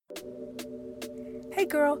Hey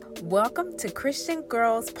girl, welcome to Christian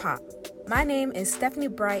Girls Pop. My name is Stephanie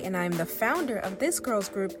Bright and I'm the founder of this girls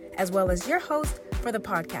group as well as your host for the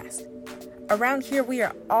podcast. Around here we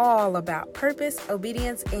are all about purpose,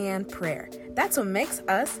 obedience, and prayer. That's what makes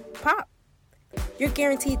us pop. You're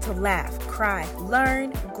guaranteed to laugh, cry,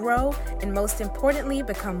 learn, grow, and most importantly,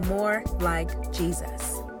 become more like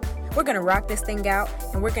Jesus. We're gonna rock this thing out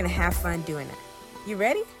and we're gonna have fun doing it. You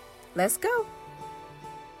ready? Let's go.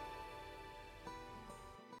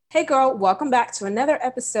 Hey girl, welcome back to another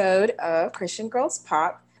episode of Christian Girls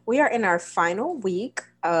Pop. We are in our final week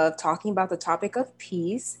of talking about the topic of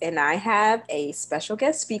peace, and I have a special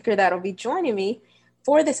guest speaker that'll be joining me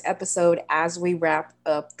for this episode as we wrap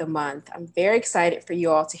up the month. I'm very excited for you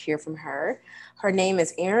all to hear from her. Her name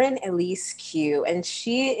is Erin Elise Q, and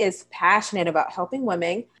she is passionate about helping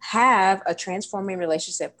women have a transforming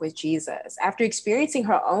relationship with Jesus. After experiencing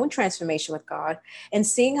her own transformation with God and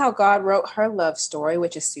seeing how God wrote her love story,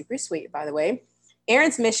 which is super sweet, by the way,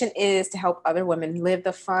 Erin's mission is to help other women live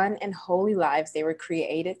the fun and holy lives they were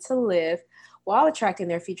created to live while attracting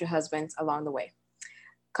their future husbands along the way.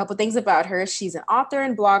 Couple things about her. She's an author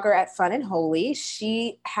and blogger at Fun and Holy.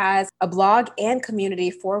 She has a blog and community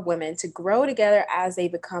for women to grow together as they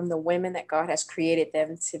become the women that God has created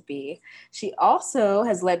them to be. She also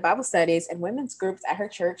has led Bible studies and women's groups at her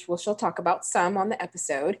church, which she'll talk about some on the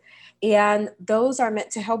episode. And those are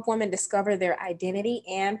meant to help women discover their identity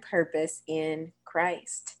and purpose in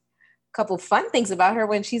Christ. Couple fun things about her.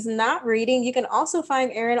 When she's not reading, you can also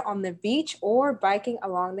find Erin on the beach or biking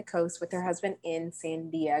along the coast with her husband in San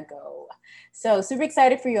Diego. So super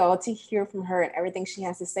excited for you all to hear from her and everything she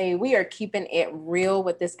has to say. We are keeping it real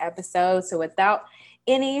with this episode. So without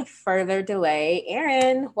any further delay,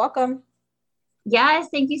 Erin, welcome. Yes,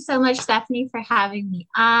 thank you so much, Stephanie, for having me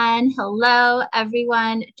on. Hello,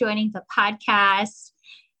 everyone joining the podcast.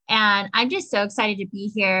 And I'm just so excited to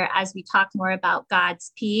be here as we talk more about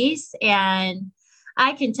God's peace. And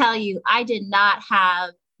I can tell you, I did not have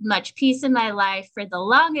much peace in my life for the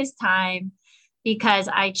longest time because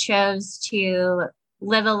I chose to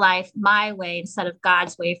live a life my way instead of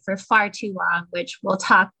God's way for far too long, which we'll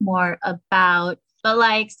talk more about. But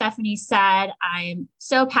like Stephanie said, I'm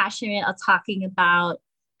so passionate of talking about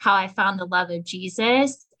how I found the love of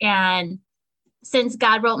Jesus. And since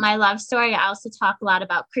God wrote my love story, I also talk a lot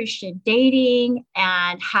about Christian dating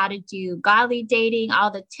and how to do godly dating, all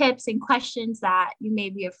the tips and questions that you may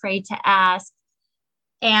be afraid to ask.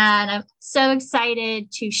 And I'm so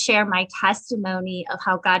excited to share my testimony of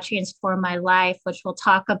how God transformed my life, which we'll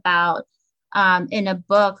talk about in a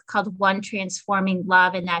book called One Transforming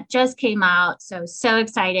Love. And that just came out. So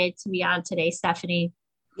excited to be on today, Stephanie.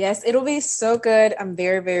 Yes, it'll be so good. I'm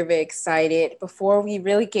very, very, very excited. Before we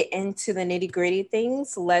really get into the nitty-gritty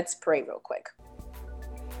things, let's pray real quick.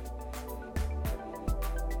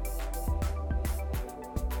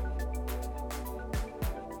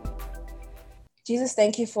 Jesus,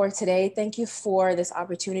 thank you for today. Thank you for this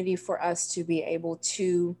opportunity for us to be able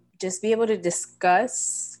to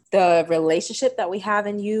discuss the relationship that we have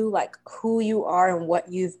in you, like who you are and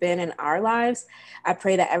what you've been in our lives. I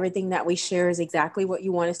pray that everything that we share is exactly what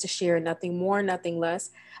you want us to share, nothing more, nothing less.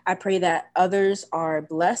 I pray that others are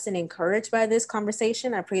blessed and encouraged by this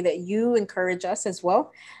conversation. I pray that you encourage us as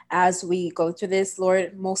well as we go through this.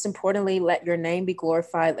 Lord, most importantly, let your name be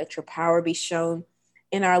glorified. Let your power be shown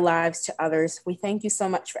in our lives to others. We thank you so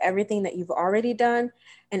much for everything that you've already done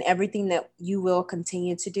and everything that you will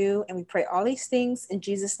continue to do. And we pray all these things in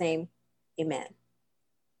Jesus' name. Amen.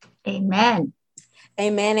 Amen.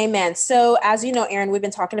 Amen. Amen. So as you know, Erin, we've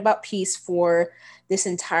been talking about peace for this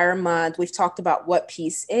entire month. We've talked about what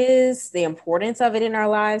peace is, the importance of it in our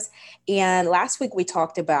lives. And last week we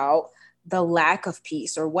talked about the lack of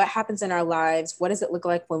peace, or what happens in our lives. What does it look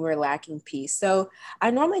like when we're lacking peace? So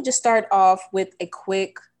I normally just start off with a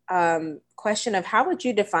quick question of how would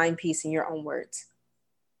you define peace in your own words?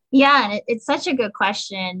 Yeah, and it's such a good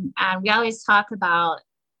question. And we always talk about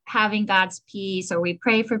having God's peace, or we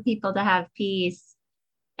pray for people to have peace.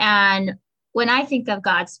 And when I think of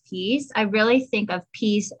God's peace, I really think of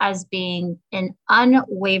peace as being an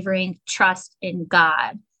unwavering trust in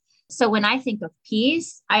God. So when I think of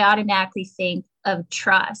peace, I automatically think of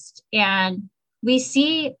trust. And we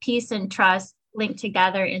see peace and trust linked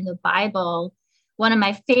together in the Bible. One of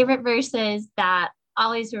my favorite verses that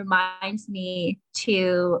always reminds me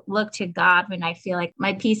to look to God when I feel like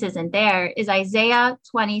my peace isn't there is Isaiah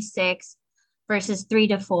 26, verses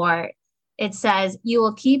 3-4. It says, "You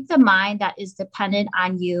will keep the mind that is dependent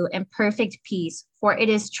on you in perfect peace, for it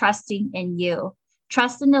is trusting in you.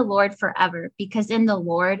 Trust in the Lord forever, because in the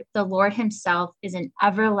Lord himself is an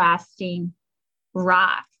everlasting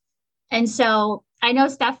rock." And so I know,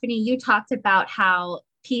 Stephanie, you talked about how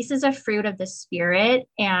peace is a fruit of the Spirit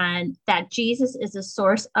and that Jesus is the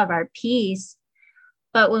source of our peace.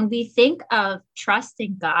 But when we think of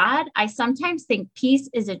trusting God, I sometimes think peace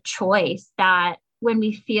is a choice, that when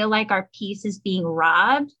we feel like our peace is being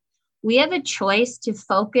robbed, we have a choice to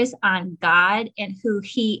focus on God and who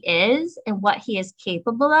He is and what He is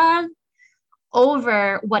capable of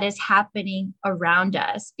over what is happening around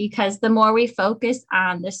us. Because the more we focus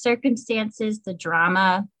on the circumstances, the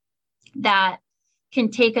drama, that can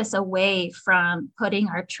take us away from putting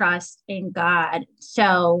our trust in God.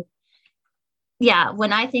 So, yeah,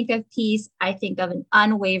 when I think of peace, I think of an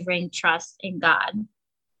unwavering trust in God.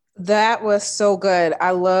 That was so good.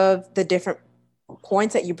 I love the different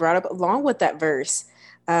points that you brought up along with that verse.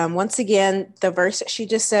 Once again, the verse that she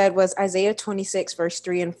just said was Isaiah 26, verse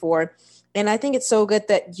 3 and 4. And I think it's so good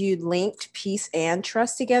that you linked peace and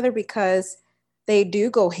trust together because they do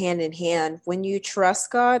go hand in hand. When you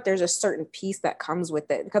trust God, there's a certain peace that comes with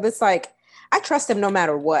it because it's like, I trust Him no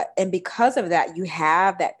matter what. And because of that, you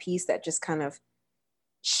have that peace that just kind of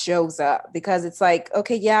shows up because it's like,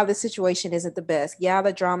 okay, yeah, the situation isn't the best. Yeah,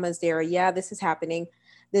 the drama is there. Yeah, this is happening.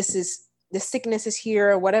 The sickness is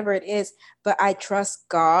here or whatever it is. But I trust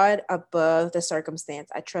God above the circumstance.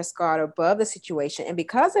 I trust God above the situation. And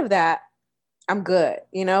because of that, I'm good.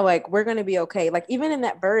 Like we're going to be okay. Like even in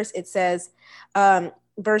that verse, it says,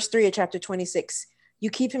 verse 3 of chapter 26,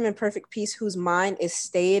 you keep him in perfect peace whose mind is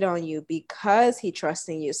stayed on you because he trusts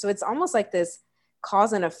in you. So it's almost like this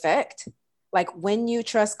cause and effect. Like when you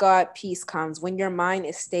trust God, peace comes. When your mind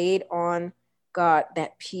is stayed on God,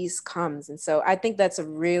 that peace comes. And so I think that's a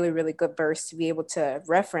really, really good verse to be able to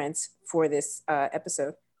reference for this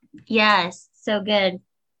episode. Yes, so good.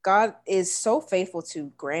 God is so faithful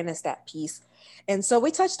to grant us that peace. And so we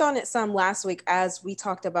touched on it some last week as we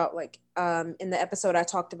talked about, like in the episode, I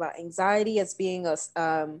talked about anxiety as being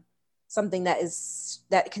something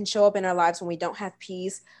that can show up in our lives when we don't have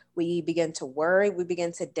peace. We begin to worry, we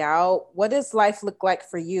begin to doubt. What does life look like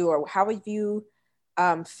for you, or how have you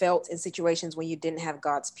felt in situations when you didn't have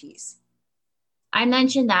God's peace? I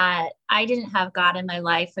mentioned that I didn't have God in my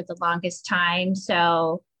life for the longest time.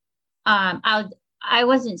 So I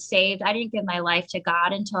wasn't saved. I didn't give my life to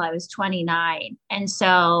God until I was 29. And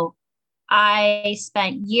so I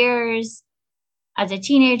spent years as a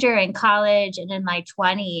teenager in college and in my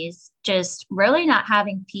 20s just really not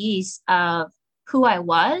having peace of who I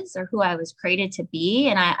was or who I was created to be.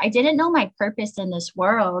 And I didn't know my purpose in this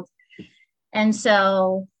world. And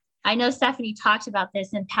so I know Stephanie talked about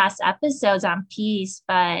this in past episodes on peace,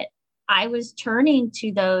 but I was turning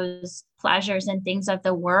to those pleasures and things of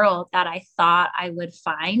the world that I thought I would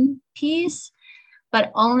find peace,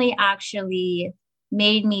 but only actually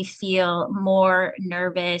made me feel more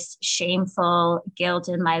nervous, shameful, guilt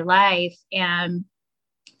in my life. And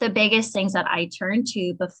the biggest things that I turned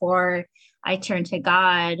to before I turned to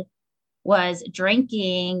God was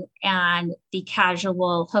drinking and the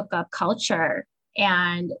casual hookup culture.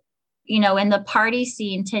 And, in the party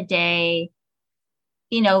scene today,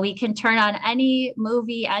 we can turn on any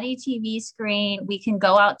movie, any TV screen. We can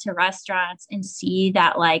go out to restaurants and see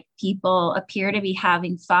that like people appear to be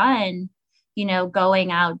having fun,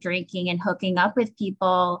 going out drinking and hooking up with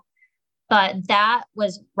people. But that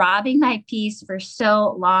was robbing my peace for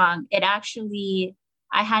so long.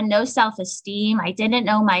 I had no self-esteem. I didn't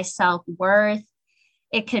know my self-worth.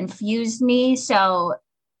 It confused me. So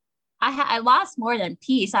I lost more than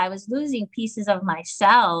peace. I was losing pieces of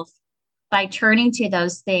myself by turning to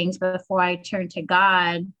those things before I turned to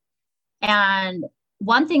God. And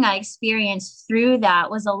one thing I experienced through that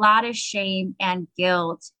was a lot of shame and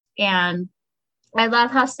guilt. And I love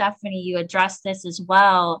how, Stephanie, you addressed this as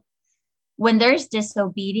well. When there's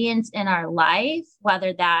disobedience in our life,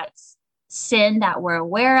 whether that's sin that we're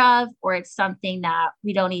aware of or it's something that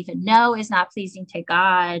we don't even know is not pleasing to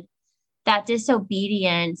God, that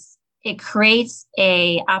disobedience, it creates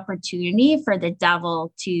a opportunity for the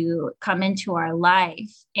devil to come into our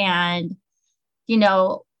life. And,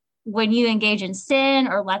 when you engage in sin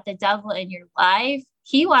or let the devil in your life,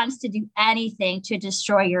 he wants to do anything to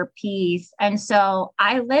destroy your peace. And so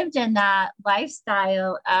I lived in that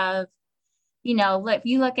lifestyle of, if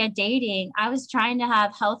you look at dating, I was trying to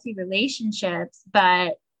have healthy relationships,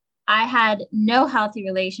 but I had no healthy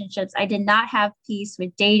relationships. I did not have peace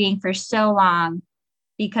with dating for so long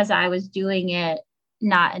because I was doing it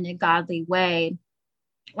not in a godly way.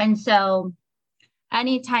 And so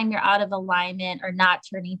anytime you're out of alignment or not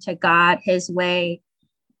turning to God, his way,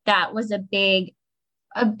 that was a big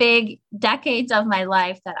decades of my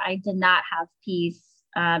life that I did not have peace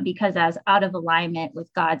because I was out of alignment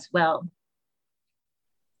with God's will.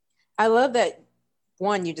 I love that,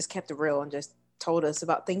 one, you just kept it real and just told us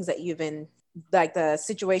about things that you've been, like the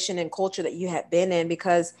situation and culture that you had been in,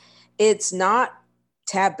 because it's not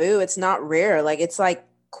taboo. It's not rare. Like, it's like,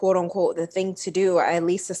 quote unquote, the thing to do. At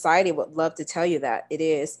least society would love to tell you that it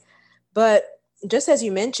is. But just as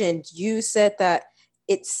you mentioned, you said that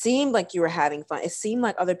it seemed like you were having fun. It seemed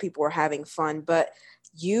like other people were having fun, but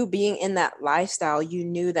you being in that lifestyle, you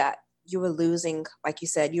knew that you were losing, like you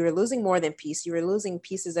said, you were losing more than peace. You were losing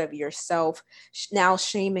pieces of yourself. Now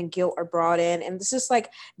shame and guilt are brought in. And it's just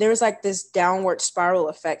like, there's like this downward spiral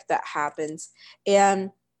effect that happens. And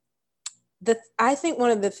I think one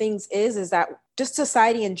of the things is that just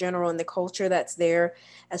society in general and the culture that's there,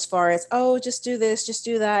 as far as, oh, just do this, just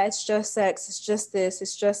do that, it's just sex, it's just this,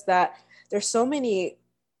 it's just that. There's so many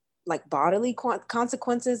like bodily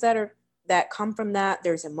consequences that come from that.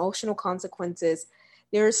 There's emotional consequences.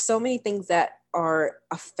 There's so many things that are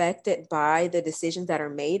affected by the decisions that are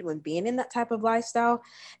made when being in that type of lifestyle.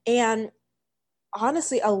 And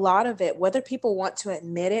honestly, a lot of it, whether people want to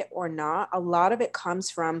admit it or not, a lot of it comes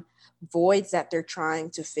from voids that they're trying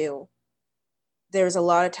to fill. There's a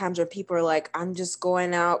lot of times where people are like, I'm just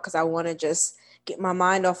going out because I want to just get my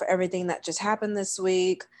mind off of everything that just happened this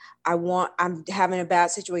week. I'm having a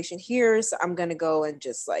bad situation here, so I'm going to go and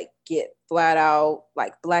just like get flat out,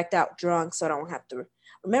 like blacked out drunk, so I don't have to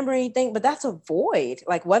remember anything. But that's a void.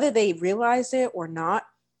 Like, whether they realize it or not,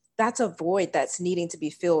 that's a void that's needing to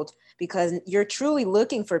be filled, because you're truly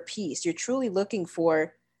looking for peace. You're truly looking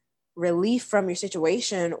for relief from your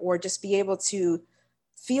situation, or just be able to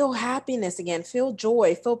feel happiness again, feel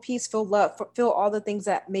joy, feel peace, feel love, feel all the things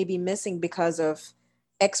that may be missing because of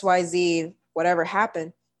XYZ, whatever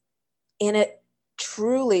happened. And it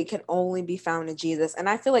truly can only be found in Jesus. And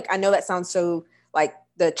I feel like, I know that sounds so like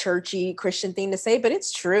the churchy Christian thing to say, but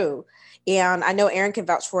it's true. And I know Aaron can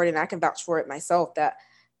vouch for it, and I can vouch for it myself, that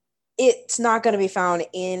it's not going to be found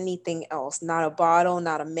anything else. Not a bottle,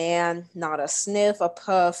 not a man, not a sniff, a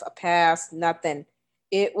puff, a pass, nothing.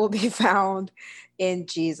 It will be found in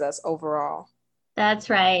Jesus overall. That's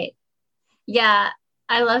right. Yeah,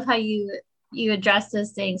 I love how you address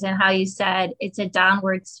those things and how you said it's a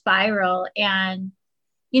downward spiral. And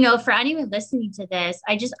for anyone listening to this,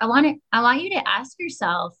 I want you to ask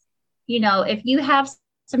yourself, if you have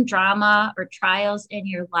some drama or trials in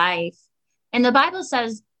your life, and the Bible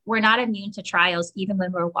says we're not immune to trials even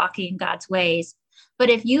when we're walking in God's ways. But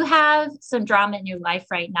if you have some drama in your life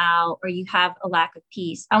right now, or you have a lack of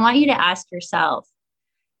peace, I want you to ask yourself,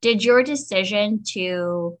 did your decision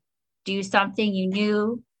to do something you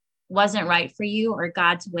knew wasn't right for you, or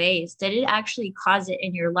God's ways, did it actually cause it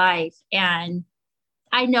in your life? And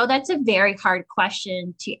I know that's a very hard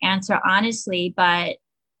question to answer honestly, but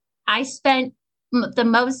I spent the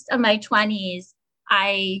most of my 20s,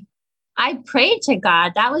 I prayed to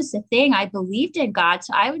God. That was the thing. I believed in God,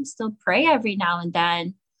 so I would still pray every now and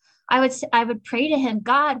then. I would pray to him,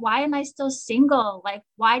 God, why am I still single? Like,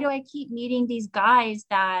 why do I keep meeting these guys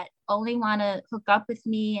that only want to hook up with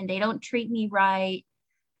me and they don't treat me right?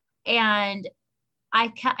 And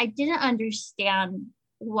I didn't understand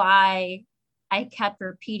why I kept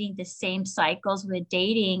repeating the same cycles with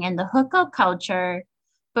dating and the hookup culture.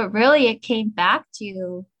 But really, it came back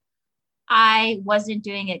to I wasn't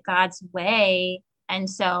doing it God's way. And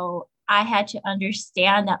so I had to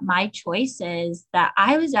understand that my choices, that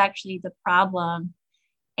I was actually the problem,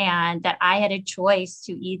 and that I had a choice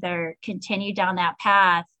to either continue down that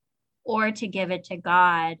path or to give it to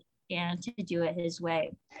God and to do it his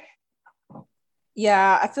way.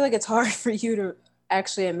 Yeah, I feel like it's hard for you to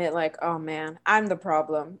actually admit, like, oh man, I'm the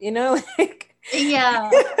problem, like Yeah.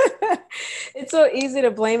 it's so easy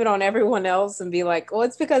to blame it on everyone else and be like, well,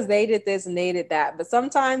 it's because they did this and they did that. But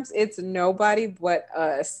sometimes it's nobody but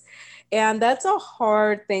us. And that's a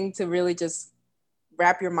hard thing to really just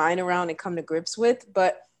wrap your mind around and come to grips with.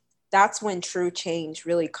 But that's when true change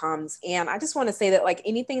really comes. And I just want to say that, like,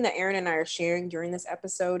 anything that Aaron and I are sharing during this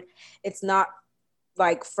episode, it's not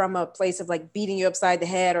like from a place of like beating you upside the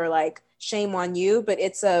head or like shame on you, but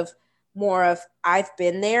it's of more of, I've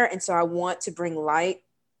been there, and so I want to bring light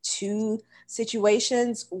to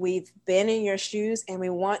situations. We've been in your shoes, and we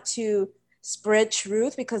want to spread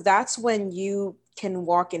truth, because that's when you can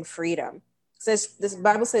walk in freedom. It says, this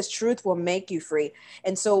Bible says truth will make you free.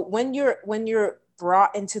 And so when you're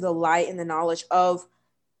brought into the light and the knowledge of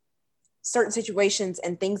certain situations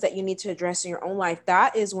and things that you need to address in your own life,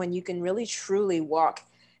 that is when you can really truly walk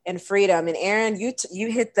in freedom. And Aaron,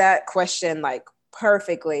 you hit that question like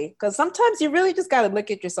perfectly, because sometimes you really just got to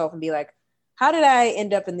look at yourself and be like, how did I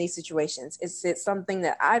end up in these situations? Is it something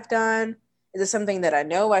that I've done? Is it something that I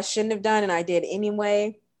know I shouldn't have done and I did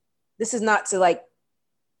anyway? This is not to like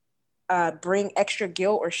bring extra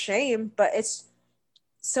guilt or shame, but it's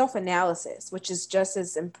self-analysis, which is just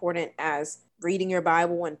as important as reading your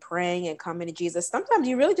Bible and praying and coming to Jesus. Sometimes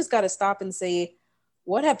you really just got to stop and say,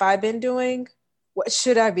 what have I been doing? What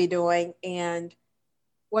should I be doing? And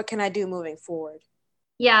what can I do moving forward?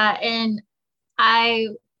 Yeah. And I,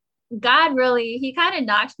 God really, he kind of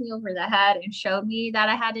knocked me over the head and showed me that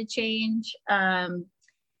I had to change. I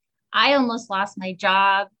almost lost my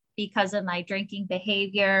job because of my drinking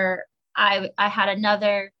behavior. I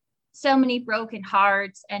had so many broken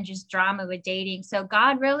hearts and just drama with dating. So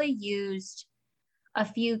God really used a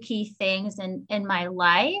few key things in my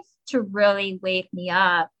life to really wake me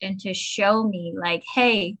up and to show me like,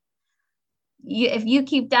 hey, if you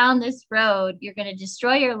keep down this road, you're going to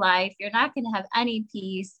destroy your life. You're not going to have any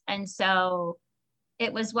peace. And so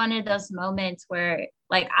it was one of those moments where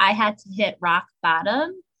like I had to hit rock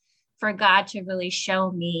bottom for God to really show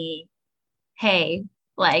me, hey,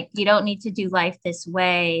 like you don't need to do life this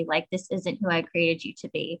way. Like this isn't who I created you to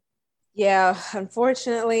be. Yeah,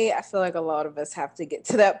 unfortunately, I feel like a lot of us have to get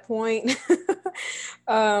to that point.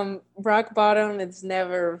 Rock bottom is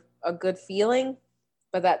never a good feeling,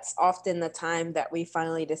 but that's often the time that we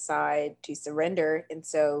finally decide to surrender. And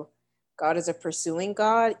so God is a pursuing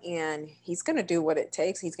God, and He's going to do what it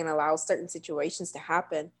takes. He's going to allow certain situations to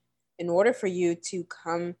happen in order for you to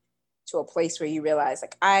come to a place where you realize,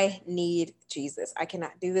 like, I need Jesus. I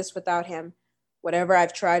cannot do this without Him. Whatever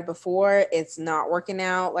I've tried before, it's not working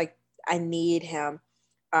out. Like, I need Him.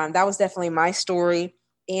 That was definitely my story.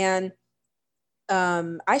 And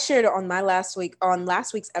I shared it on last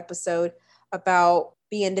week's episode about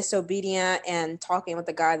being disobedient and talking with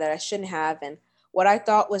a guy that I shouldn't have. And what I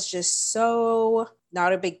thought was just so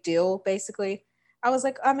not a big deal, basically. I was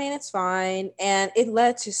like, I mean, it's fine. And it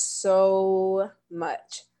led to so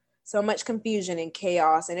much confusion and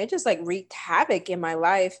chaos. And it just like wreaked havoc in my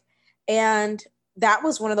life. And that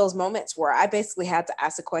was one of those moments where I basically had to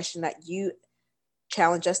ask a question that you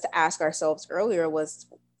challenged us to ask ourselves earlier was,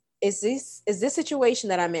 is this situation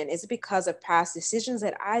that I'm in, is it because of past decisions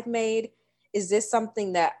that I've made? Is this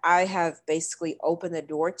something that I have basically opened the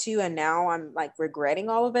door to and now I'm like regretting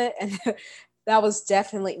all of it? And that was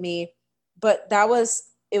definitely me. But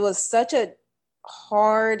it was such a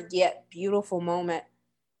hard yet beautiful moment.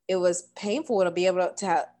 It was painful to be able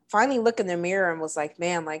to finally look in the mirror and was like,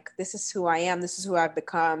 man, like this is who I am. This is who I've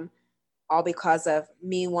become, all because of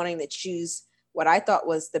me wanting to choose what I thought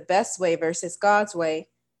was the best way versus God's way.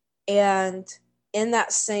 And in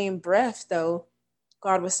that same breath, though,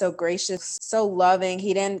 God was so gracious, so loving.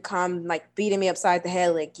 He didn't come like beating me upside the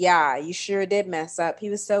head, like, yeah, you sure did mess up. He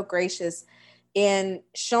was so gracious in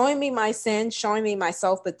showing me my sin, showing me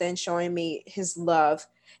myself, but then showing me His love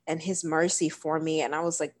and His mercy for me. And I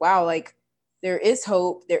was like, wow, like there is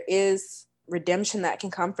hope, there is redemption that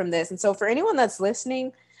can come from this. And so for anyone that's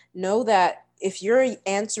listening, know that if you're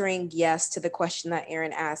answering yes to the question that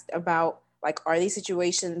Aaron asked about, like, are these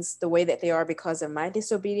situations the way that they are because of my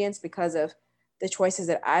disobedience, because of the choices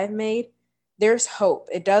that I've made? There's hope.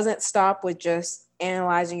 It doesn't stop with just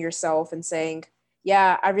analyzing yourself and saying,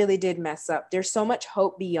 yeah, I really did mess up. There's so much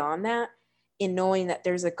hope beyond that in knowing that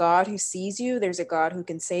there's a God who sees you, there's a God who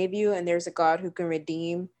can save you, and there's a God who can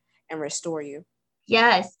redeem and restore you.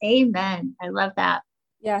 Yes, amen. I love that.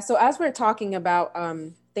 Yeah, so as we're talking about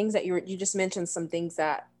things that you just mentioned, some things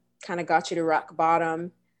that kind of got you to rock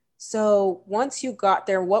bottom. So once you got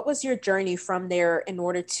there, what was your journey from there in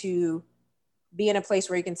order to be in a place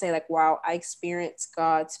where you can say like, wow, I experienced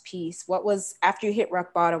God's peace? What was, after you hit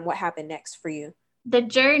rock bottom, what happened next for you? The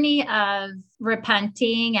journey of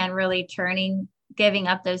repenting and really giving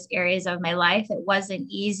up those areas of my life, it wasn't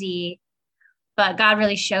easy, but God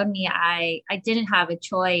really showed me I didn't have a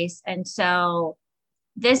choice. And so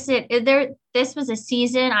this was a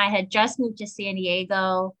season. I had just moved to San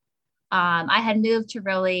Diego. I had moved to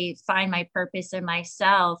really find my purpose in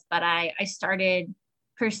myself, but I started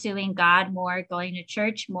pursuing God more, going to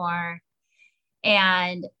church more.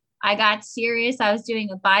 And I got serious. I was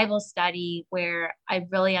doing a Bible study where I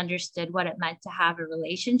really understood what it meant to have a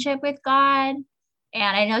relationship with God.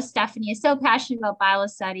 And I know Stephanie is so passionate about Bible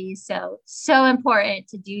studies, so important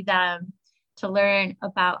to do them, to learn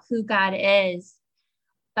about who God is.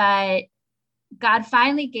 But God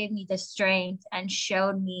finally gave me the strength and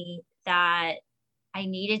showed me that I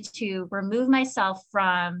needed to remove myself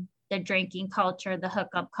from the drinking culture, the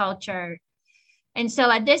hookup culture. And so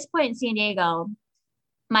at this point in San Diego,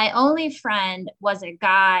 my only friend was a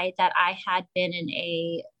guy that I had been in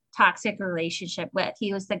a toxic relationship with.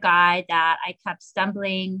 He was the guy that I kept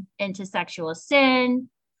stumbling into sexual sin.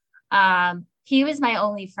 He was my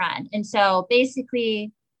only friend. And so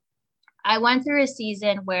basically, I went through a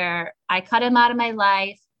season where I cut him out of my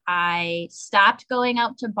life. I stopped going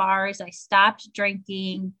out to bars. I stopped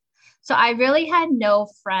drinking. So I really had no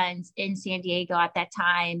friends in San Diego at that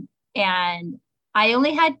time. And I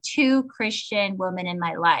only had two Christian women in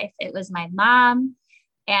my life. It was my mom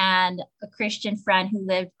and a Christian friend who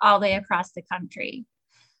lived all the way across the country.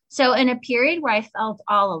 So in a period where I felt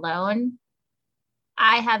all alone,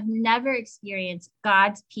 I have never experienced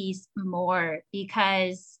God's peace more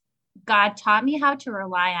because God taught me how to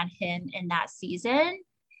rely on him in that season.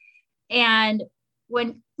 And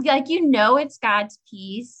when, like, it's God's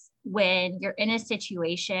peace when you're in a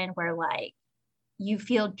situation where, like, you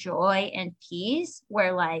feel joy and peace,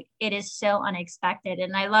 where, like, it is so unexpected.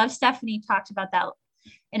 And I love Stephanie talked about that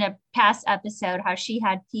in a past episode, how she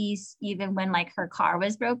had peace even when, like, her car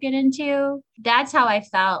was broken into. That's how I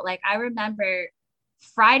felt. Like, I remember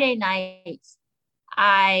Friday nights,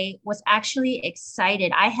 I was actually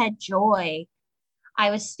excited. I had joy.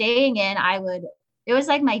 I was staying in. It was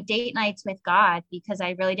like my date nights with God because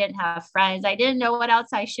I really didn't have friends. I didn't know what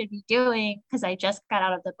else I should be doing because I just got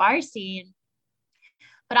out of the bar scene.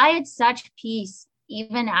 But I had such peace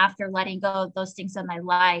even after letting go of those things in my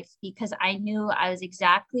life because I knew I was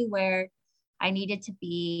exactly where I needed to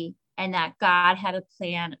be and that God had a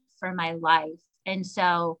plan for my life. And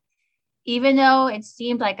so even though it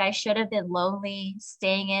seemed like I should have been lonely,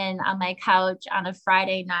 staying in on my couch on a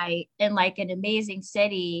Friday night in, like, an amazing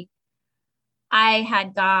city, I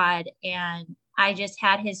had God and I just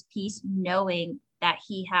had his peace knowing that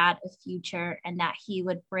he had a future and that he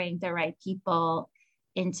would bring the right people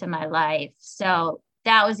into my life. So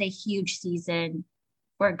that was a huge season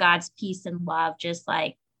where God's peace and love just,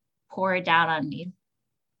 like, poured down on me.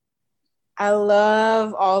 I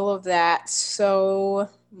love all of that so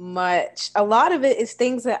much. A lot of it is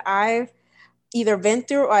things that I've either been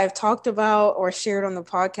through or I've talked about or shared on the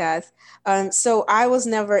podcast. So I was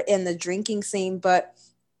never in the drinking scene, but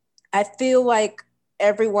I feel like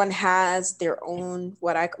everyone has their own,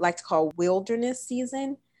 what I like to call wilderness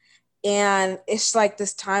season. And it's like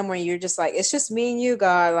this time where you're just like, it's just me and you,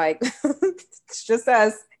 God, like it's just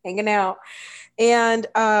us hanging out. And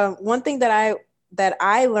one thing that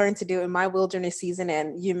I learned to do in my wilderness season,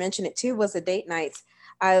 and you mentioned it too, was the date nights.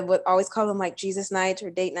 I would always call them like Jesus nights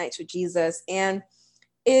or date nights with Jesus. And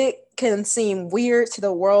it can seem weird to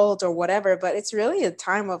the world or whatever, but it's really a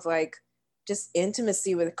time of, like, just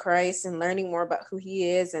intimacy with Christ and learning more about who he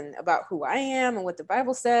is and about who I am and what the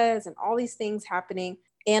Bible says and all these things happening.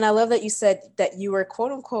 And I love that you said that you were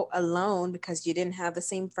quote unquote alone because you didn't have the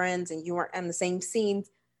same friends and you weren't in the same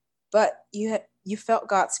scenes, but you felt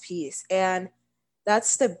God's peace. And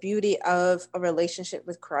that's the beauty of a relationship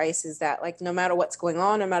with Christ, is that, like, no matter what's going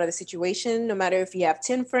on, no matter the situation, no matter if you have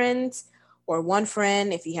 10 friends or one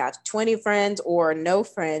friend, if you have 20 friends or no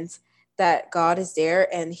friends, that God is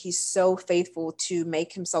there and he's so faithful to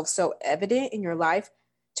make himself so evident in your life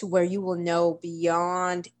to where you will know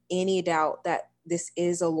beyond any doubt that this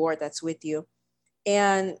is a Lord that's with you.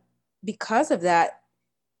 And because of that,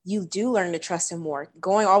 you do learn to trust him more.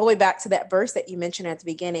 Going all the way back to that verse that you mentioned at the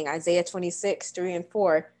beginning, Isaiah 26, 3 and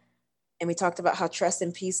 4. And we talked about how trust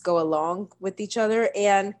and peace go along with each other.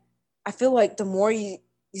 And I feel like the more you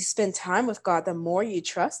spend time with God, the more you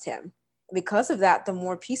trust him. Because of that, the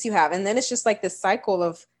more peace you have. And then it's just like this cycle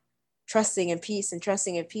of trusting and peace and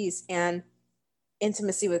trusting and peace and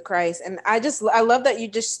intimacy with Christ. And I love that you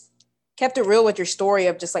just kept it real with your story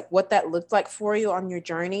of just like what that looked like for you on your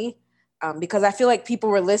journey. Because I feel like people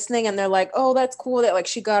were listening and they're like, oh, that's cool that, like,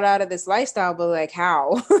 she got out of this lifestyle, but, like,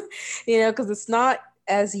 how? Because it's not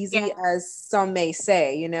as easy as some may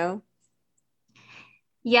say.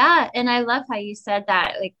 Yeah. And I love how you said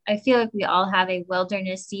that. Like, I feel like we all have a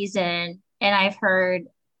wilderness season. And I've heard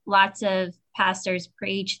lots of pastors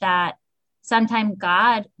preach that sometimes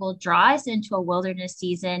God will draw us into a wilderness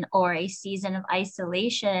season or a season of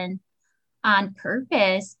isolation on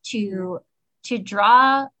purpose to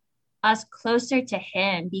draw us closer to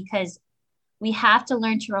him, because we have to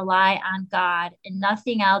learn to rely on God and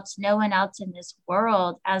nothing else, no one else in this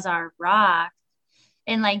world as our rock.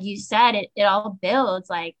 And like you said, it all builds.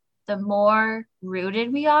 Like, the more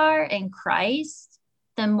rooted we are in Christ,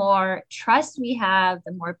 the more trust we have,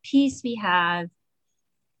 the more peace we have.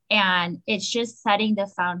 And it's just setting the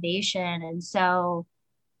foundation. And so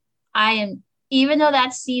even though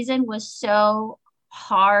that season was so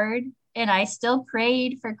hard and I still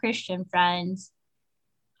prayed for Christian friends,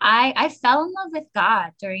 I fell in love with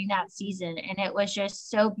God during that season. And it was just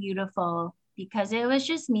so beautiful because it was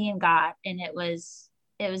just me and God. And it was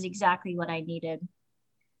exactly what I needed.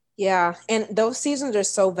 Yeah. And those seasons are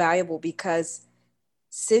so valuable because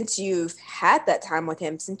since you've had that time with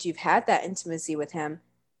him, since you've had that intimacy with him,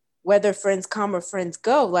 whether friends come or friends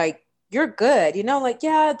go, like you're good, like,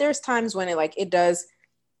 yeah, there's times when it does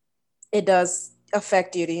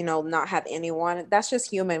affect you to, not have anyone. That's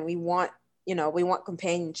just human. We want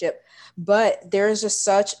companionship, but there's just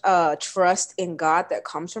such a trust in God that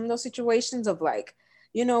comes from those situations of like,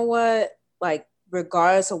 you know what, like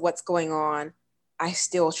regardless of what's going on, I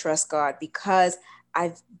still trust God because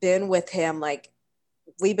I've been with him. Like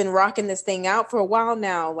we've been rocking this thing out for a while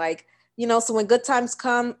now. Like, so when good times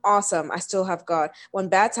come, awesome, I still have God. When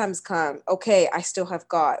bad times come, okay, I still have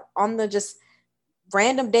God. On the just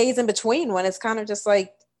random days in between when it's kind of just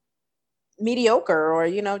like mediocre or,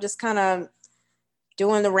 just kind of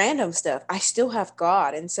doing the random stuff, I still have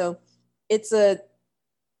God. And so it's a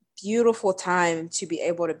beautiful time to be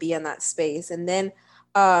able to be in that space. And then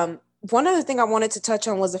one other thing I wanted to touch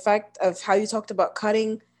on was the fact of how you talked about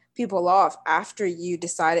cutting people off after you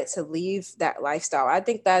decided to leave that lifestyle. I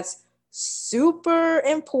think that's super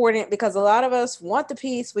important because a lot of us want the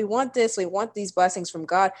peace, we want this, we want these blessings from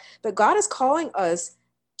God, but God is calling us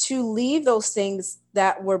to leave those things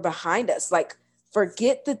that were behind us. Like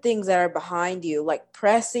forget the things that are behind you, like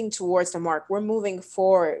pressing towards the mark. We're moving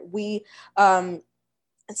forward. We in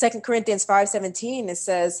 2 Corinthians 5:17, it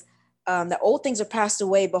says, the old things are passed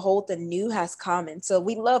away, behold, the new has come. And so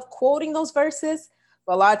we love quoting those verses,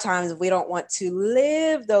 but a lot of times we don't want to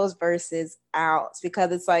live those verses out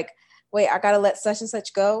because it's like, wait, I got to let such and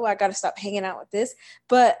such go. I got to stop hanging out with this.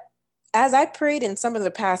 But as I prayed in some of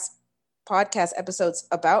the past podcast episodes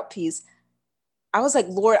about peace, I was like,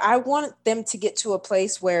 Lord, I want them to get to a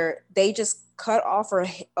place where they just cut off or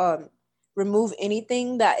remove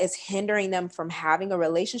anything that is hindering them from having a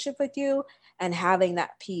relationship with you and having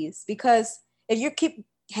that peace. Because if you keep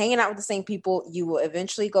hanging out with the same people, you will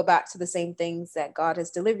eventually go back to the same things that God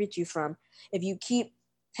has delivered you from. If you keep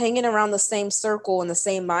hanging around the same circle and the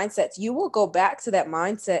same mindsets, you will go back to that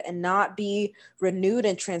mindset and not be renewed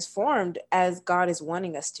and transformed as God is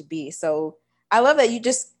wanting us to be. So I love that you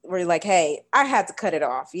just were like, hey, I had to cut it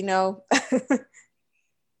off. Yeah,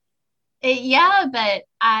 but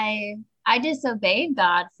I disobeyed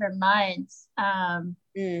God for months. Mm,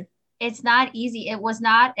 It's not easy. It was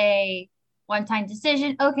not a one-time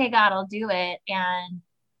decision. Okay, God, I'll do it. And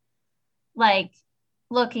like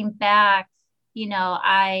looking back,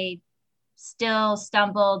 I still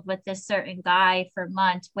stumbled with this certain guy for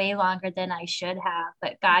months, way longer than I should have.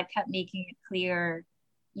 But God kept making it clear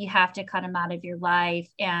you have to cut him out of your life.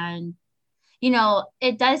 And,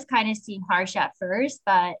 it does kind of seem harsh at first,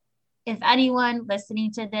 but if anyone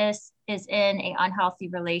listening to this is in a unhealthy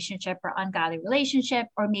relationship or ungodly relationship,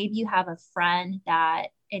 or maybe you have a friend that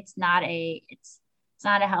it's not a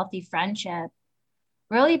healthy friendship,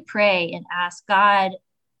 really pray and ask God,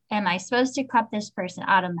 am I supposed to cut this person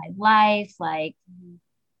out of my life? Like,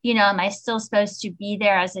 am I still supposed to be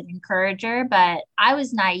there as an encourager? But I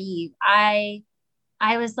was naive. I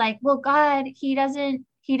was like, well, God, he doesn't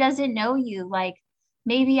know you. Like,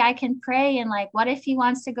 maybe I can pray and like, what if he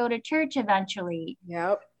wants to go to church eventually?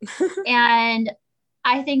 yep. And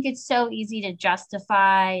I think it's so easy to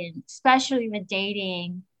justify, and especially with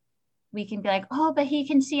dating, we can be like, oh, but he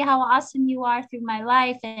can see how awesome you are through my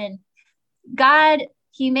life. And God,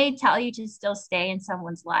 he may tell you to still stay in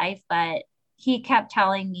someone's life, but he kept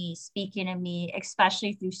telling me, speaking to me,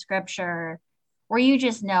 especially through scripture, where you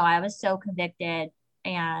just know I was so convicted.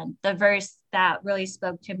 And the verse that really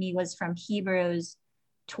spoke to me was from Hebrews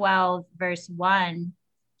 12, verse 1,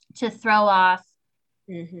 to throw off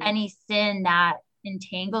Mm-hmm. any sin that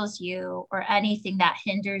entangles you or anything that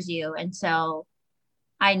hinders you. And so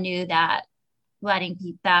I knew that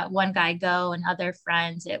letting that one guy go and other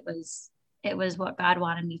friends, it was what God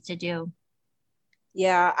wanted me to do.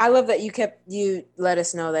 Yeah, I love that you let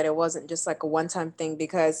us know that it wasn't just like a one-time thing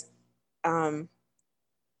because um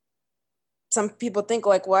some people think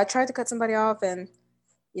like, well, I tried to cut somebody off and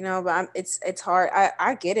but it's hard.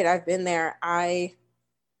 I get it. I've been there. I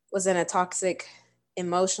was in a toxic,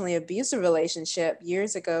 emotionally abusive relationship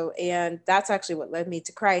years ago, and that's actually what led me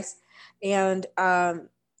to Christ. And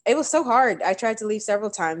it was so hard. I tried to leave several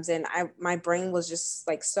times, and my brain was just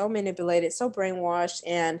like so manipulated, so brainwashed,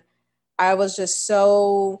 and I was just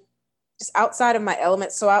outside of my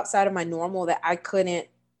element, so outside of my normal that I couldn't,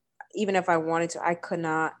 even if I wanted to, I could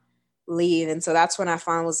not leave. And so that's when I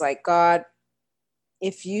finally was like, God,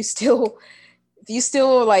 if you still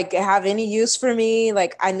like have any use for me,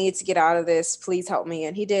 like I need to get out of this, please help me.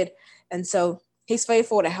 And he did. And so he's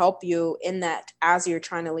faithful to help you in that as you're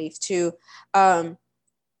trying to leave too.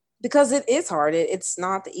 Because it is hard. It's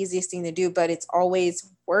not the easiest thing to do, but it's always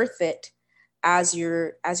worth it as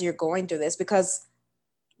you're going through this, because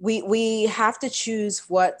we have to choose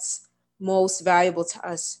what's most valuable to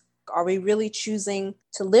us. Are we really choosing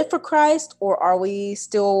to live for Christ, or are we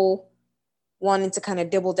still wanting to kind of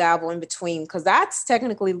dibble dabble in between? Because that's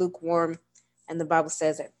technically lukewarm, and the Bible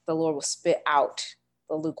says that the Lord will spit out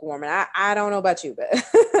the lukewarm. And I don't know about you,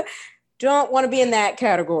 but don't want to be in that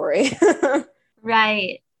category.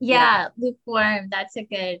 Right. Yeah. Yeah, lukewarm. That's a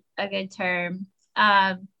good term.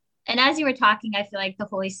 And as you were talking, I feel like the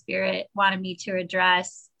Holy Spirit wanted me to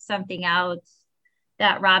address something else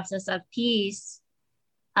that robs us of peace,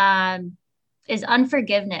 is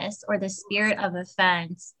unforgiveness or the spirit of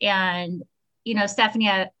offense. And, Stephanie,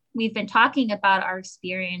 we've been talking about our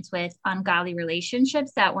experience with ungodly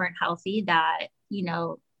relationships that weren't healthy, that,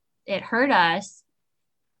 it hurt us.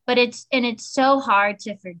 But it's so hard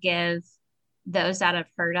to forgive those that have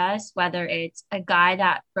hurt us, whether it's a guy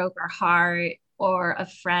that broke our heart or a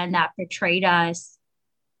friend that betrayed us.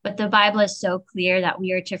 But the Bible is so clear that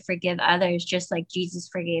we are to forgive others just like Jesus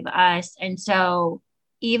forgave us. And so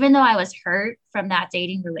even though I was hurt from that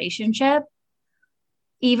dating relationship,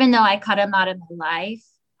 even though I cut him out of my life,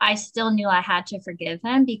 I still knew I had to forgive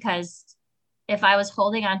him, because if I was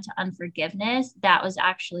holding on to unforgiveness, that was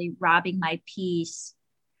actually robbing my peace.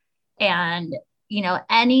 And,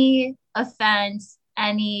 any offense,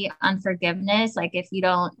 any unforgiveness, like if you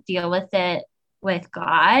don't deal with it with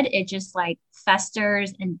God, it just like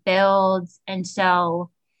festers and builds. And so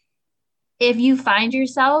if you find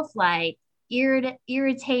yourself like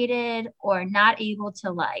irritated or not able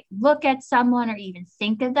to like look at someone or even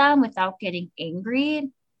think of them without getting angry,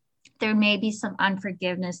 there may be some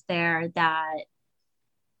unforgiveness there that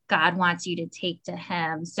God wants you to take to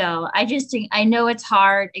him. So I just think, I know it's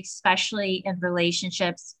hard, especially in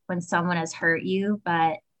relationships when someone has hurt you,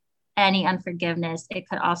 but any unforgiveness, it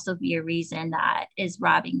could also be a reason that is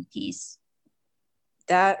robbing peace.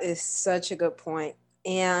 That is such a good point.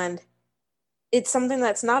 And it's something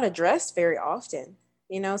that's not addressed very often.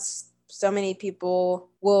 So many people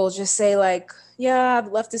will just say like, yeah,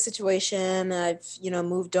 I've left the situation, I've,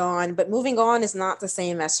 moved on, but moving on is not the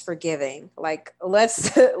same as forgiving. Like, let's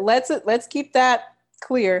keep that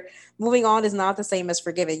clear. Moving on is not the same as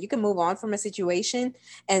forgiving. You can move on from a situation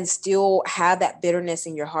and still have that bitterness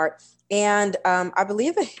in your heart. And I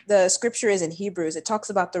believe the scripture is in Hebrews. It talks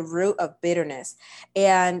about the root of bitterness,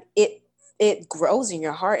 and it grows in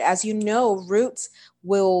your heart. As you know, roots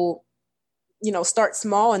will start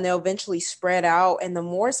small and they'll eventually spread out. And the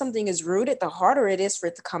more something is rooted, the harder it is for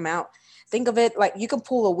it to come out. Think of it like you can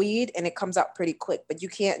pull a weed and it comes out pretty quick, but you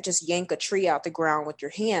can't just yank a tree out the ground with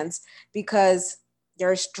your hands, because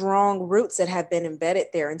there are strong roots that have been embedded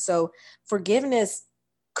there. And so forgiveness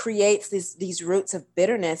creates these roots of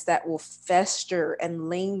bitterness that will fester and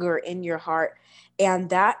linger in your heart.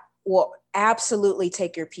 And that will absolutely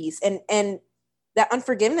take your peace. And that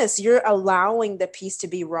unforgiveness, you're allowing the peace to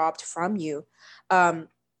be robbed from you.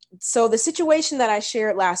 So the situation that I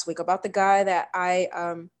shared last week about the guy that I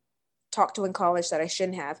talked to in college that I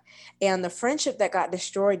shouldn't have, and the friendship that got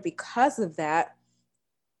destroyed because of that,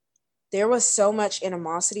 there was so much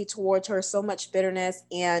animosity towards her, so much bitterness.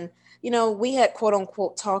 And, we had quote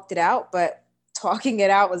unquote talked it out, but talking it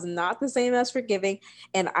out was not the same as forgiving.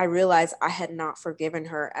 And I realized I had not forgiven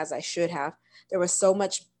her as I should have. There was so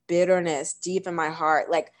much bitterness deep in my heart.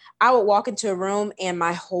 Like I would walk into a room and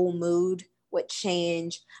my whole mood would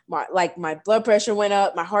change. My blood pressure went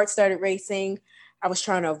up, my heart started racing. I was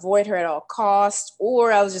trying to avoid her at all costs,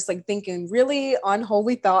 or I was just like thinking really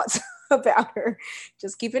unholy thoughts about her,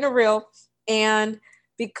 just keeping it real. And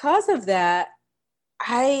because of that,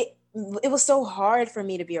 it was so hard for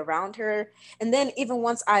me to be around her. And then even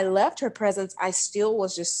once I left her presence, I still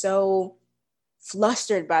was just so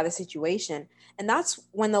flustered by the situation. And that's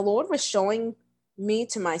when the Lord was showing me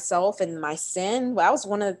to myself and my sin. Well, that was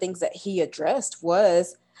one of the things that he addressed,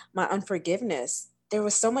 was my unforgiveness. There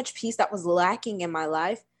was so much peace that was lacking in my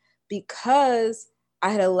life because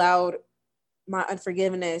I had allowed my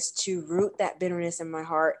unforgiveness to root that bitterness in my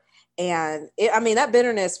heart. And that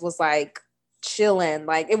bitterness was like chilling.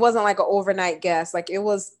 Like it wasn't like an overnight guest. Like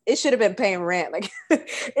it should have been paying rent. Like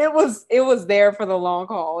it was there for the long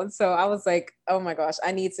haul. And so I was like, oh my gosh,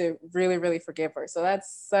 I need to really, really forgive her. So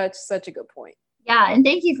that's such a good point. Yeah. And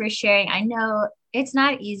thank you for sharing. I know it's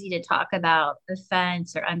not easy to talk about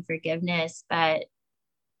offense or unforgiveness, but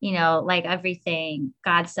like everything,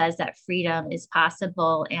 God says that freedom is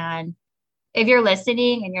possible. And if you're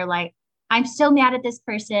listening and you're like, I'm so mad at this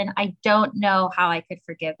person, I don't know how I could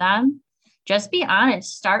forgive them, just be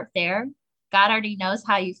honest, start there. God already knows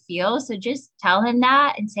how you feel. So just tell him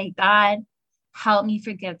that and say, God, help me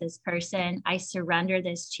forgive this person. I surrender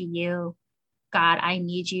this to you. God, I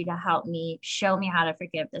need you to help me, show me how to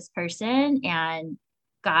forgive this person. And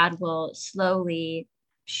God will slowly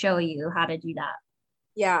show you how to do that.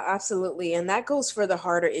 Yeah, absolutely. And that goes for the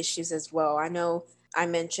harder issues as well. I know I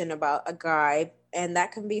mentioned about a guy, and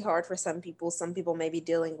that can be hard for some people. Some people may be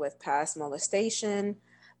dealing with past molestation,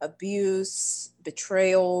 abuse,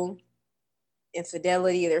 betrayal,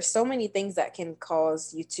 infidelity. There's so many things that can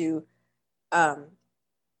cause you to um,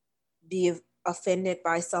 be offended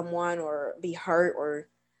by someone or be hurt or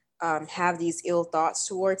have these ill thoughts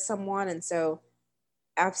towards someone. And so,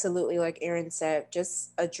 absolutely, like Aaron said,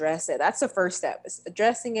 just address it. That's the first step, is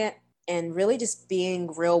addressing it and really just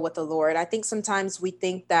being real with the Lord. I think sometimes we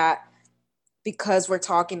think that because we're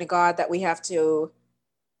talking to God that we have to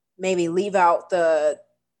maybe leave out the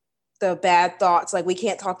bad thoughts, like we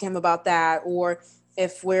can't talk to him about that, or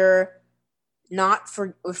if we're not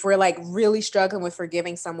for if we're like really struggling with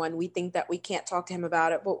forgiving someone, we think that we can't talk to him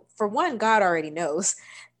about it. But for one, God already knows.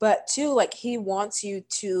 But two, like he wants you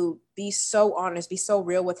to be so honest, be so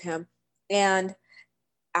real with him. And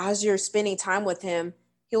as you're spending time with him,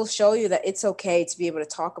 he'll show you that it's okay to be able to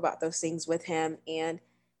talk about those things with him. And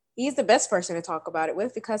he's the best person to talk about it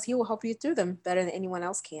with because he will help you through them better than anyone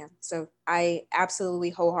else can. So I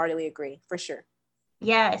absolutely wholeheartedly agree, for sure.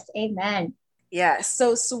 Yes, amen. Yeah.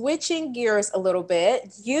 So switching gears a little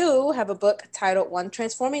bit, you have a book titled One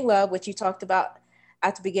Transforming Love, which you talked about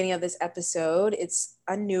at the beginning of this episode. It's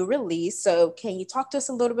a new release. So can you talk to us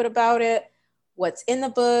a little bit about it? What's in the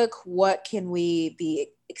book? What can we be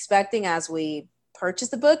expecting as we purchase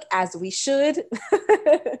the book, as we should?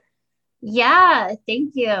 Yeah,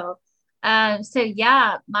 thank you. So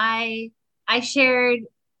yeah, I shared,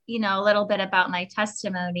 a little bit about my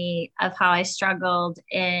testimony of how I struggled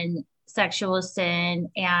in sexual sin,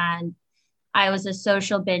 and I was a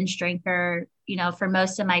social binge drinker, for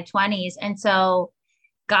most of my 20s. And so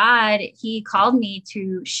God, he called me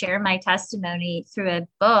to share my testimony through a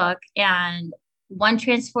book, and One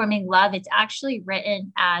Transforming Love, it's actually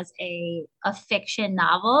written as a fiction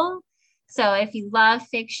novel. So if you love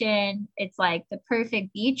fiction, it's like the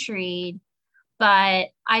perfect beach read. But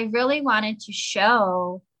I really wanted to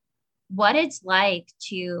show what it's like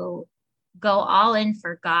to go all in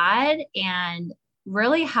for God, and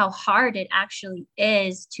really how hard it actually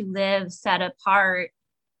is to live set apart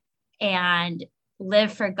and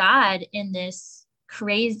live for God in this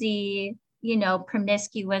crazy,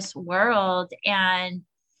 promiscuous world. And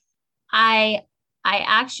I I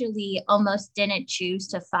actually almost didn't choose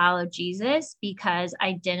to follow Jesus because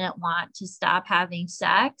I didn't want to stop having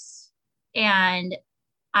sex. And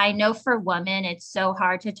I know for women, it's so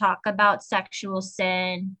hard to talk about sexual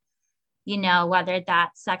sin, whether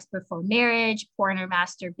that's sex before marriage, porn, or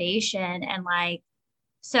masturbation. And like,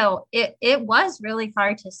 so it was really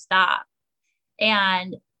hard to stop.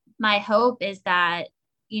 And my hope is that,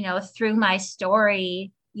 through my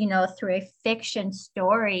story, through a fiction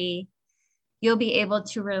story, you'll be able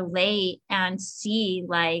to relate and see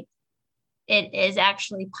like it is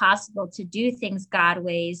actually possible to do things God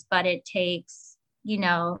ways, but it takes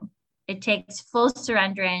full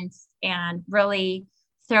surrenderance and really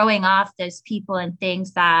throwing off those people and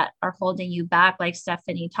things that are holding you back, like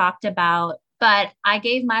Stephanie talked about. But I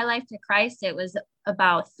gave my life to Christ. It was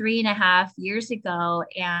about 3.5 years ago.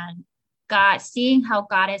 And seeing how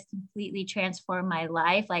God has completely transformed my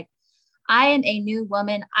life, like I am a new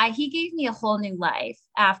woman. He gave me a whole new life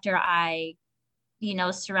after I,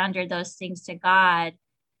 surrendered those things to God.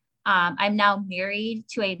 I'm now married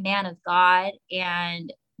to a man of God,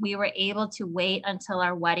 and we were able to wait until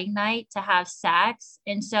our wedding night to have sex.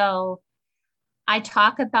 And so I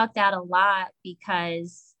talk about that a lot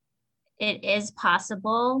because it is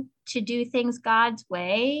possible to do things God's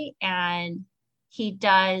way, and he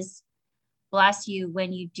does bless you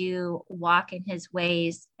when you do walk in his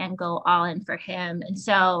ways and go all in for him. And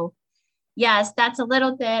so, yes, that's a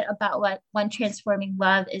little bit about what One Transforming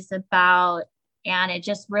Love is about. And it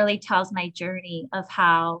just really tells my journey of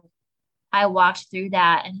how I walked through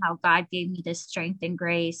that and how God gave me the strength and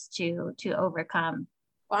grace to overcome.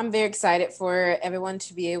 Well, I'm very excited for everyone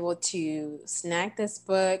to be able to snag this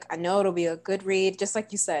book. I know it'll be a good read. Just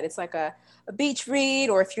like you said, it's like a beach read,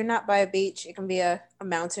 or if you're not by a beach, it can be a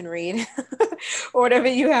mountain read or whatever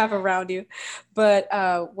you have around you. But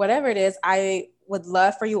whatever it is, I would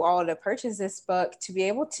love for you all to purchase this book to be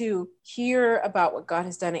able to hear about what God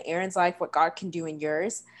has done in Aaron's life, what God can do in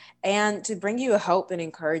yours, and to bring you a hope and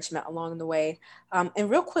encouragement along the way. And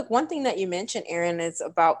real quick, one thing that you mentioned, Aaron, is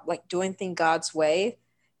about like doing things God's way.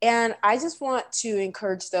 And I just want to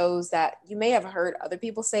encourage those that you may have heard other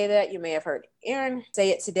people say that, you may have heard Aaron say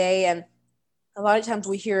it today. And a lot of times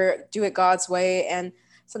we hear do it God's way. And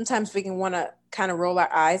sometimes we can want to kind of roll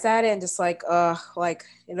our eyes at it and just like, like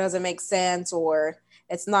it doesn't make sense, or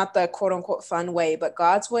it's not the quote unquote fun way. But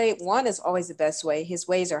God's way, one, is always the best way. His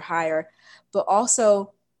ways are higher, but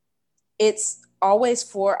also it's always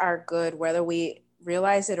for our good, whether we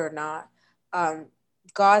realize it or not.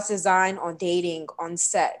 God's design on dating, on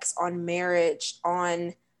sex, on marriage,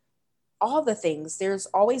 on all the things, there's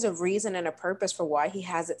always a reason and a purpose for why he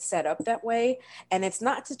has it set up that way. And it's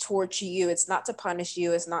not to torture you, it's not to punish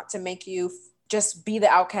you, it's not to make you just be the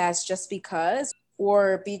outcast just because,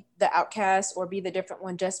 or be the outcast or be the different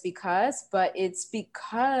one just because, but it's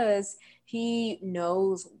because he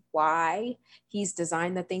knows why he's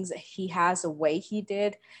designed the things that he has the way he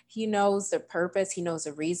did. He knows the purpose, he knows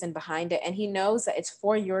the reason behind it, and he knows that it's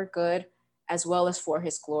for your good as well as for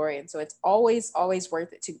his glory. And so it's always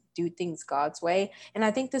worth it to do things God's way. And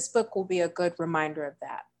I think this book will be a good reminder of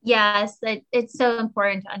that. Yes, it's so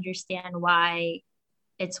important to understand why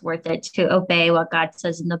it's worth it to obey what God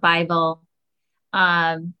says in the Bible.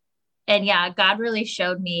 And yeah, God really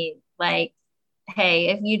showed me like, hey,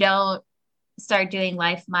 if you don't start doing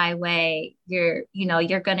life my way, you're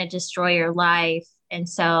going to destroy your life. And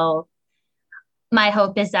so my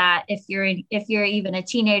hope is that if you're even a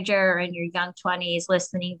teenager or in your young 20s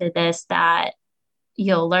listening to this, that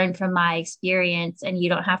you'll learn from my experience and you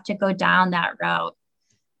don't have to go down that route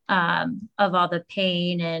of all the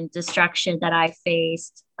pain and destruction that I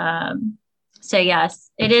faced. So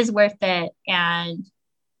yes, it is worth it. And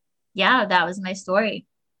yeah, that was my story.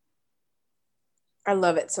 I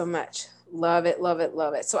love it so much. Love it, love it,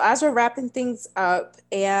 love it. So as we're wrapping things up,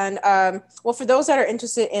 and well, for those that are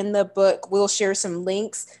interested in the book, we'll share some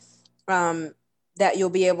links that you'll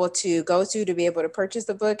be able to go to be able to purchase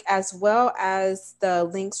the book, as well as the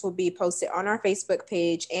links will be posted on our Facebook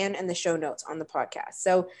page and in the show notes on the podcast.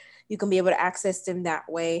 So you can be able to access them that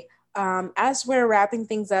way. As we're wrapping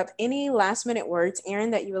things up, any last minute words,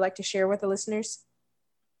 Erin, that you would like to share with the listeners?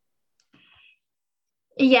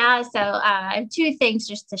 Yeah, so I have two things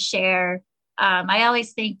just to share. I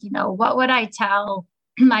always think, what would I tell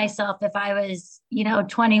myself if I was,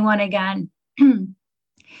 21 again?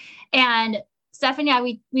 And Stephanie and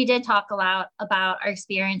I, we did talk a lot about our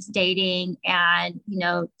experience dating and,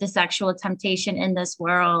 the sexual temptation in this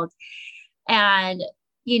world. And,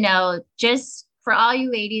 just for all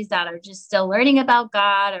you ladies that are just still learning about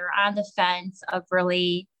God or on the fence of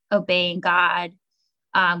really obeying God,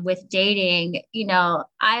 with dating,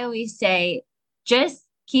 I always say, just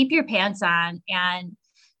keep your pants on and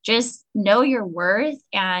just know your worth.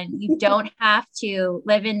 And you don't have to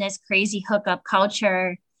live in this crazy hookup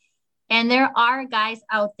culture. And there are guys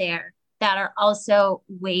out there that are also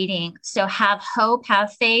waiting. So have hope,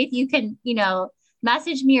 have faith. You can,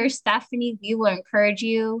 message me or Stephanie. We will encourage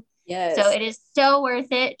you. Yes. So it is so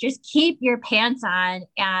worth it. Just keep your pants on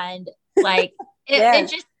and like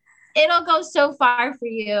Yes. it'll go so far for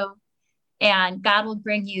you, and God will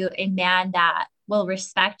bring you a man that will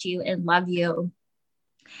respect you and love you.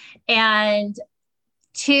 And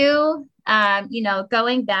two,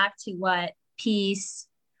 going back to what peace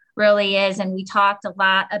really is, and we talked a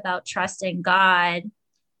lot about trusting God.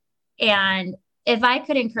 And if I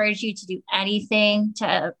could encourage you to do anything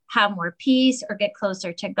to have more peace or get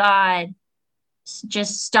closer to God,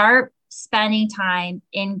 just start spending time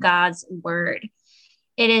in God's word.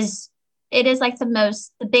 It is like the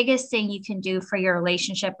biggest thing you can do for your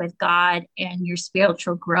relationship with God and your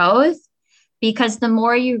spiritual growth, because the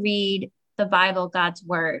more you read the Bible, God's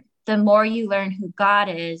word, the more you learn who God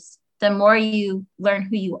is, the more you learn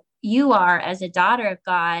who you are as a daughter of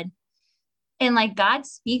God. And like God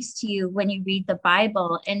speaks to you when you read the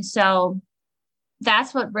Bible. And so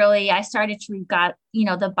that's what really, I started to read God,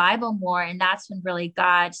 the Bible more. And that's when really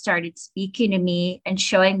God started speaking to me and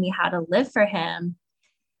showing me how to live for him.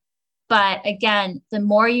 But again, the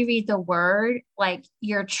more you read the word, like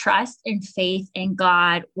your trust and faith in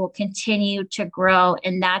God will continue to grow.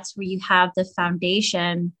 And that's where you have the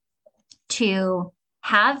foundation to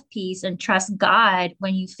have peace and trust God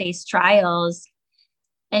when you face trials.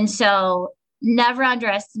 And so never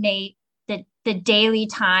underestimate the daily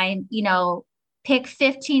time, pick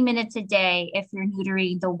 15 minutes a day if you're new to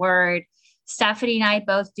reading the word. Stephanie and I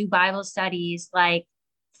both do Bible studies, like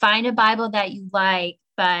find a Bible that you like,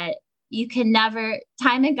 but you can never,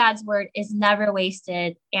 time in God's word is never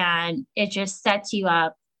wasted. And it just sets you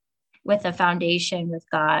up with a foundation with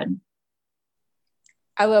God.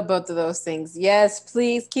 I love both of those things. Yes,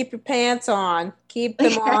 please keep your pants on. Keep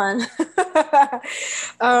them on.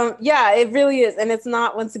 Yeah, it really is. And it's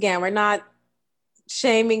not, once again, we're not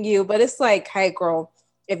shaming you, but it's like, hey, girl,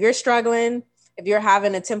 if you're struggling, if you're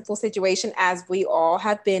having a temple situation, as we all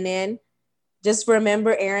have been in, Just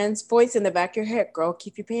remember Erin's voice in the back of your head. Girl,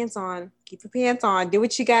 keep your pants on. Keep your pants on. Do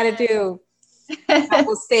what you got to do. That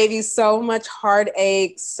will save you so much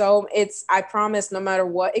heartache. So I promise, no matter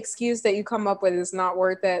what excuse that you come up with, it's not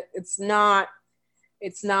worth it. It's not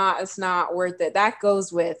worth it. That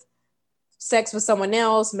goes with sex with someone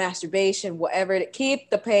else, masturbation, whatever. Keep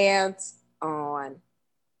the pants on.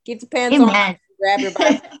 Keep the pants Amen. on. Grab your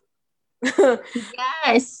Bible.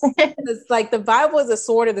 Yes. It's like the Bible is a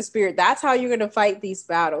sword of the Spirit. That's how you're going to fight these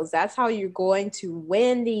battles. That's how you're going to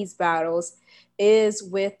win these battles, is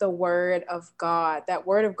with the word of God. That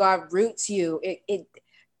word of God roots you. It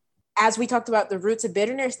as we talked about the roots of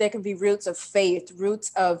bitterness, there can be roots of faith,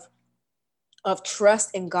 roots of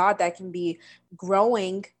trust in God that can be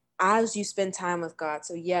growing as you spend time with God.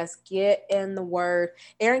 So yes, get in the word.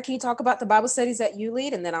 Erin, can you talk about the Bible studies that you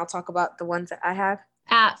lead? And then I'll talk about the ones that I have.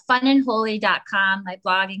 At funandholy.com, my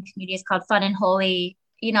blogging community is called Fun and Holy.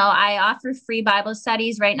 You know, I offer free Bible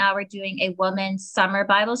studies. Right now we're doing a women's summer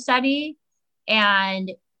Bible study.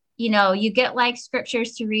 And, you know, you get like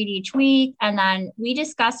scriptures to read each week, and then we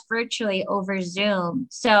discuss virtually over Zoom.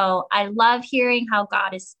 So I love hearing how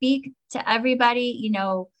God is speak to everybody. You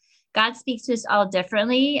know, God speaks to us all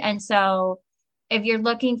differently. And so if you're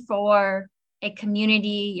looking for a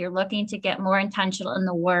community, you're looking to get more intentional in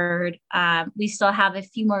the word, we still have a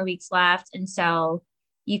few more weeks left. And so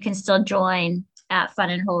you can still join at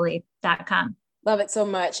funandholy.com. Love it so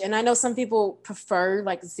much. And I know some people prefer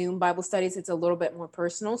like Zoom Bible studies. It's a little bit more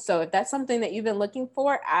personal. So if that's something that you've been looking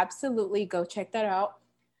for, absolutely go check that out.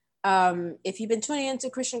 If you've been tuning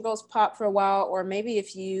into Christian Girls Pop for a while, or maybe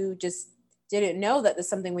if you just didn't know that there's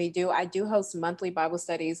something we do, I do host monthly Bible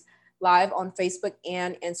studies live on Facebook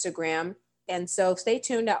and Instagram. And so stay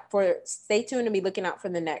tuned and be looking out for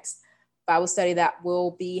the next Bible study that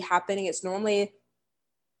will be happening. It's normally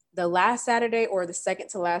the last Saturday or the second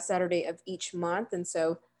to last Saturday of each month. And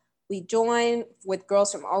so we join with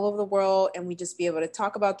girls from all over the world, and we just be able to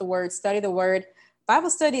talk about the word, study the word. Bible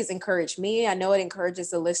studies encourage me. I know it encourages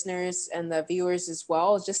the listeners and the viewers as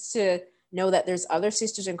well, just to know that there's other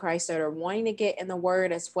sisters in Christ that are wanting to get in the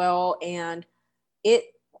word as well. And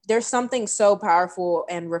there's something so powerful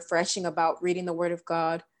and refreshing about reading the word of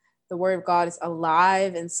God. The word of God is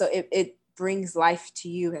alive, and so it brings life to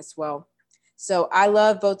you as well. So I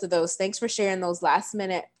love both of those. Thanks for sharing those last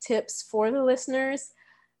minute tips for the listeners.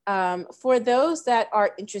 For those that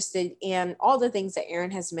are interested in all the things that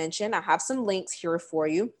Erin has mentioned, I have some links here for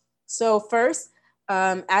you. So first,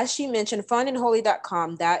 as she mentioned,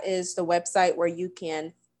 funandholy.com, that is the website where you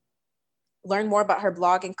can learn more about her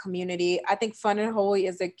blog and community. I think Fun and Holy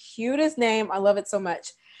is the cutest name. I love it so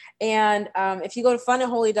much. And if you go to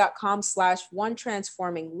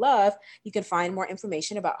funandholy.com/onetransforminglove, you can find more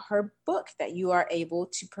information about her book that you are able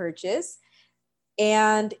to purchase.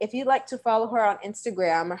 And if you'd like to follow her on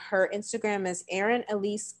Instagram, her Instagram is Erin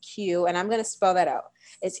Elise Q, and I'm going to spell that out.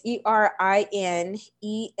 It's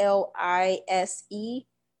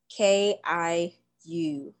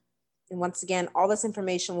ErinEliseKiu. And once again, all this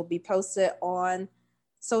information will be posted on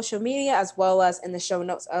social media as well as in the show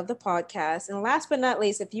notes of the podcast. And last but not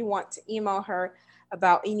least, if you want to email her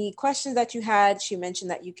about any questions that you had, she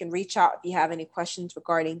mentioned that you can reach out if you have any questions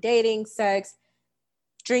regarding dating, sex,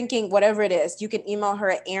 drinking, whatever it is. You can email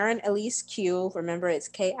her at Erin Elise Q. Remember, it's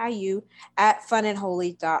Kiu at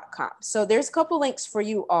funandholy.com. So there's a couple links for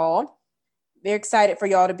you all. Very excited for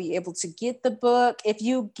y'all to be able to get the book. If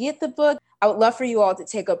you get the book, I would love for you all to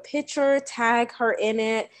take a picture, tag her in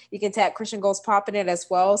it. You can tag Christian Girls Pop in it as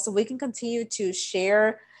well, so we can continue to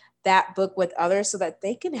share that book with others so that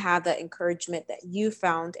they can have that encouragement that you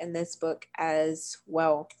found in this book as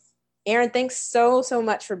well. Erin, thanks so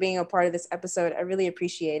much for being a part of this episode. I really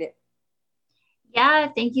appreciate it. Yeah,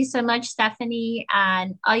 thank you so much, Stephanie.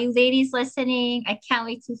 And all you ladies listening, I can't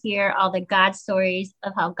wait to hear all the God stories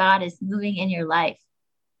of how God is moving in your life.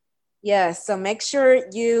 Yes, so make sure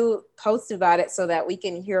you post about it so that we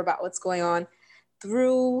can hear about what's going on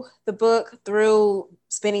through the book, through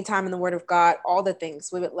spending time in the Word of God, all the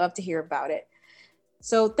things. We would love to hear about it.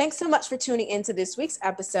 So thanks so much for tuning into this week's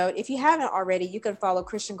episode. If you haven't already, you can follow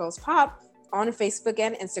Christian Girls Pop on Facebook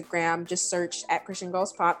and Instagram. Just search at Christian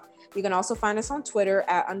Girls Pop. You can also find us on Twitter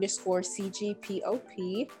at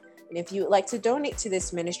 _CGPOP. And if you would like to donate to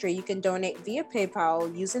this ministry, you can donate via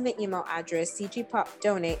PayPal using the email address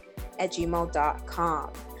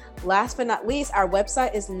cgpopdonate@gmail.com. Last but not least, our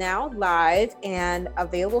website is now live and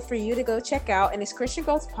available for you to go check out, and it's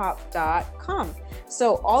christiangirlspop.com.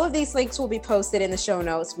 So all of these links will be posted in the show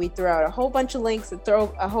notes. We throw out a whole bunch of links and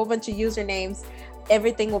throw a whole bunch of usernames.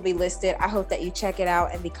 Everything will be listed. I hope that you check it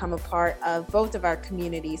out and become a part of both of our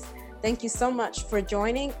communities. Thank you so much for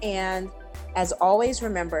joining, and As always,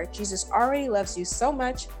 remember, Jesus already loves you so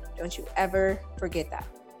much. Don't you ever forget that.